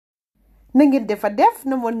na ngeen defa def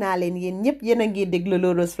na moon naa leen yéen ñëpp yéen a ngi déglu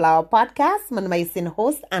Loros Flower podcast man may seen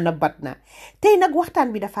host Anna Batna tey nag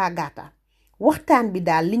waxtaan bi dafa gàtta waxtaan bi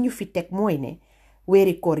daal li ñu fi teg mooy ne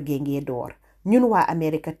weeri koor gee ngee door ñun waa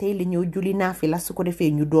Amérique tey li ñëw julli naafila su ko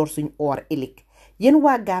defee ñu door suñ oor ëllëg yéen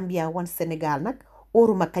waa Gambia wan Sénégal nag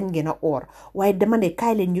ooruma kañ ngeen a oor waaye dama ne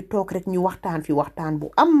kaay leen ñu toog rek ñu waxtaan fi waxtaan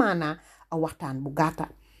bu am maanaa a waxtaan bu gàtta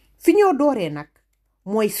fi ñoo dooree nag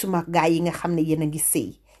mooy suma gaay yi nga xam ne yéen a ngi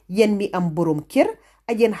sëy yéen mi am borom kër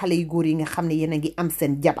ak yéen xale yu góor yi nga xam ne yéen a ngi am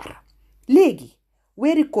seen jabar léegi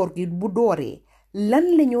weeri koor gi bu dooree lan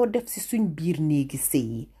la ñoo def si suñ biir néegi sëy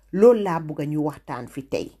yi loolu laa bëgg ñu waxtaan fi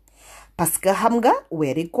tey parce que xam nga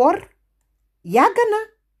weeri koor yàgg na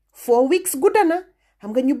 4 weeks gudda na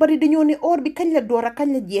xam nga ñu bari dañoo ne oor bi kañ la door a kañ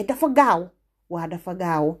la jeex dafa gaaw waa dafa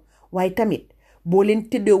gaaw waaye tamit boo leen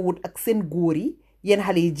tëddeewut ak seen góor yi yéen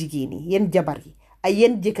xale yu jigéen yi yéen jabar yi ay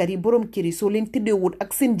yéen jëkkër yi borom kër yi soo leen tëddeewut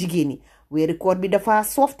ak seen jigéen yi weeri koor bi dafa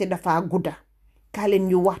softe dafa gudda kaa leen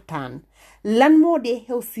ñu waxtaan lan moo dee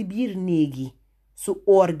xew si biir néegi su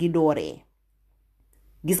oor gi dooree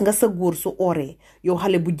gis nga sa góor su ooree yow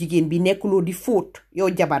xale bu jigéen bi nekkuloo di fóot yow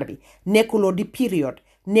jabar bi nekkuloo di période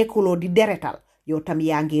nekkuloo di deretal yow tam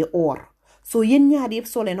yaa ngi oor soo yéen ñaar yëpp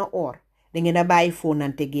soo leen a oor da ngeen a bàyyi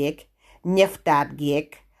fóonante geek ñeftaat geek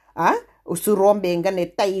su rombee nga ne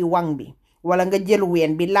tay wang bi wala nga jël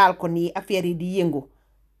ween bi laal ko nii affaire yi di yëngu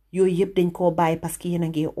yooyu yëpp dañ koo bàyyi parce que yéen a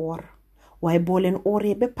ngi oor waaye boo leen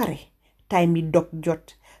ooree ba pare time yi dog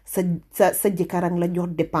jot sa jëkkarang la jox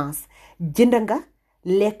dépense jënd nga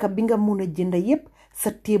lekka bi nga mun a jënd yëpp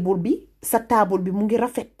sa taabul bi mu ngi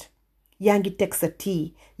rafet yaa ngi teg sa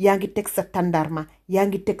tii yaa ngi teg sa tandarma yaa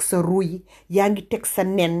ngi teg sa ruy yaa ngi teg sa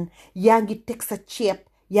nen yaa ngi teg sa ceeb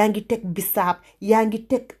yaa ngi teg bisaab yaa ngi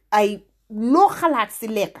teg ay loo xalaat si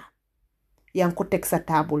lekka yaa ngi ko teg sa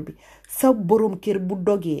taabul bi sa borom kër bu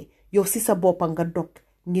dogee yow si sa boppa nga dog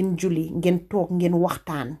ngeen julli ngeen toog ngeen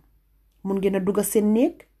waxtaan mun ngeen a dugga seen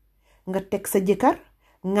néeg nga teg sa jëkkër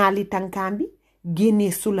ŋaali tànkaam bi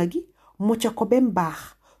génnee sula gi mocca ko bem baax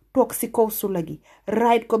toog si kaw sula gi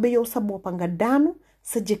raayit ko ba yow sa boppa nga daanu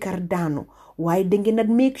sa jëkkër daanu waaye dangeen a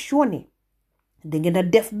make sure ne dangeen a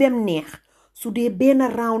def bem neex su dee benn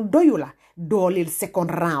round doyu la doolil second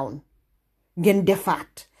round ngeen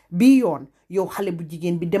defaat bi yoon yow xale bu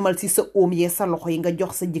jigéen bi demal si sa oom yee sa loxo yi nga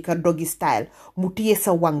jox sa jëkkër doggy style mu téye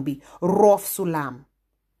sa wang bi roof su laam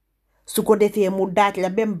su ko defee mu daaj la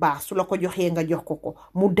bem baax su la ko joxee nga jox ko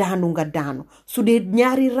mu daanu nga daanu su dee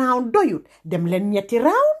 2 round doyut dem leen 3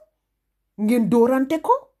 round ngeen doorante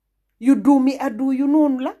ko yu duumi addu yu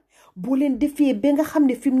noonu la boo leen defee ba nga xam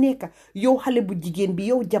ne fi mu nekk yow xale bu jigéen bi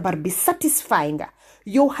yow jabar bi satisfy nga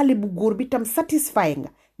yow xale bu góor bi tam satisfy nga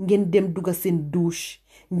ngeen dem dugga seen douche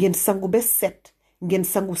ngeen sangu ba set ngeen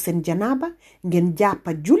sangu seen janaaba ngeen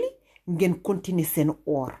jàppa julli ngeen continuer seen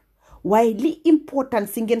oor waaye li important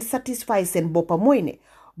si ngeen satisfy seen boppa mooy ne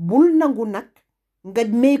bul nangu nag nga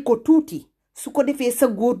may ko tuuti su ko defee sa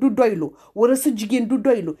góor du doylu wala sa jigéen du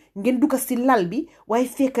doylu ngeen dugga si lal bi waaye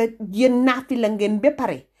fekk yéen naafi la ngeen ba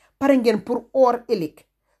pare ngeen pour oor ëllëg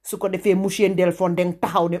su ko defee monsieur Ndel Fondeng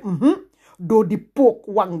taxaw ne doo di pook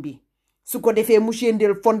wang bi su ko defee monsieur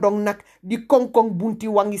Ndel Fondeng nag di koŋ-koŋ bunti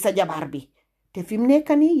wangi sa jabar bi te fi mu nekk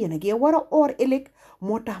nii yéen a ngi war a oor ëllëg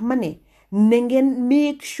moo tax ma ne na ngeen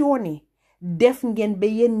make sure ne def ngeen ba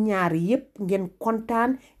yéen ñaar yépp ngeen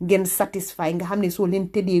kontaan ngeen satisfy nga xam ne soo leen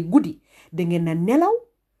tëddee guddi da ngeen a nelaw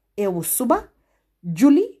eewu suba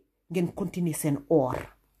julli ngeen continuer seen oor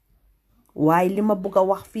waaye li ma bëgg a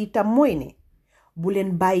wax fii tam mooy ne bu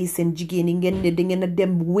leen bàyyi seen jigéen yi ngeen ne da ngeen a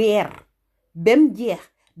dem weer bem jeex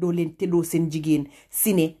doo leen tëddoo seen jigéen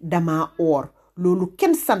si ne dama oor loolu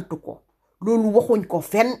kenn santu ko loolu waxuñ ko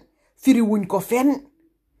fenn firiwuñ ko fenn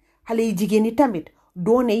xale yi jigéen yi tamit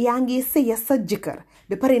doone yaa ngi sëya sa jëkkër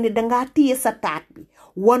ba pare ne dangaa téye sa taat bi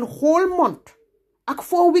 1 whole month ak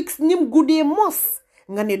 4 weeks nim guddee mos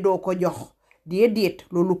nga ne doo ko jox déedéet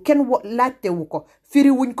loolu kenn laajtewu ko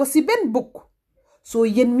firiwuñ ko si benn bukk soo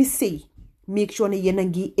yéen mi sëy make sure ne yéen a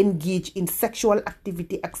ngi engage in sexual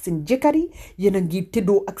activity ak seen jëkkër yi yéen a ngi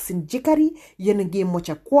tëddoo ak seen jëkkër yi yéen a ngi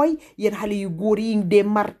mocca kooy yéen xale yu góor yi dee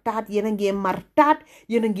martaat yéen a ngi martaat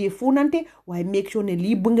yéen a ngi fuunante waaye make sure ne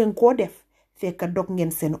lii bu ngeen koo def fekk dog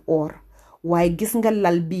ngeen seen oor waaye gis nga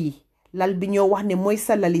lal bi ñoo wax ne mooy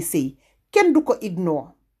sa lali sëy kenn du ko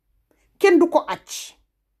ignore kenn du ko acc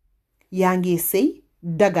yaa ngi sëy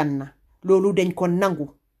dagan na loolu dañ ko nangu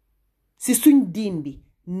si suñ diin bi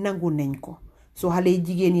nangu nañ ko soo xale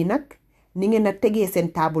jigéen yi nag ni ngeen a tegee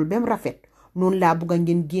seen taabul bem rafet noonu laa bugga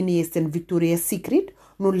ngeen génnee seen Victoria's Secret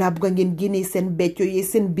noonu laa bugga ngeen génnee seen becco yi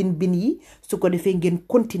seen bin yi su ko defee ngeen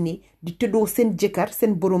continuer di tëddoo seen jëkkër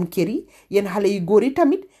seen borom kër yi yéen xale yu góor yi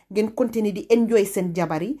tamit ngeen continuer di enjoy seen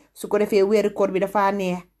jabar yi su ko defee weeru koor bi dafa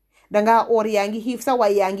neex dangaa oor yaa ngi xiif sa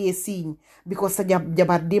waay yaa ngi siiñ because sa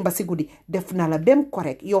jabar démba si guddi def na la bem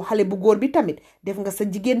correct yow xale bu góor bi tamit def nga sa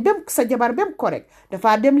jigéen bem sa jabar bem correct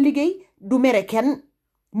dafa dem liggéey du mere kenn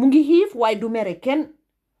mu ngi xiif waaye du mere kenn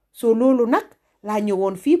so loolu nag laa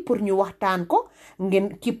ñëwoon fii pour ñu waxtaan ko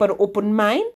ngeen keep an open mind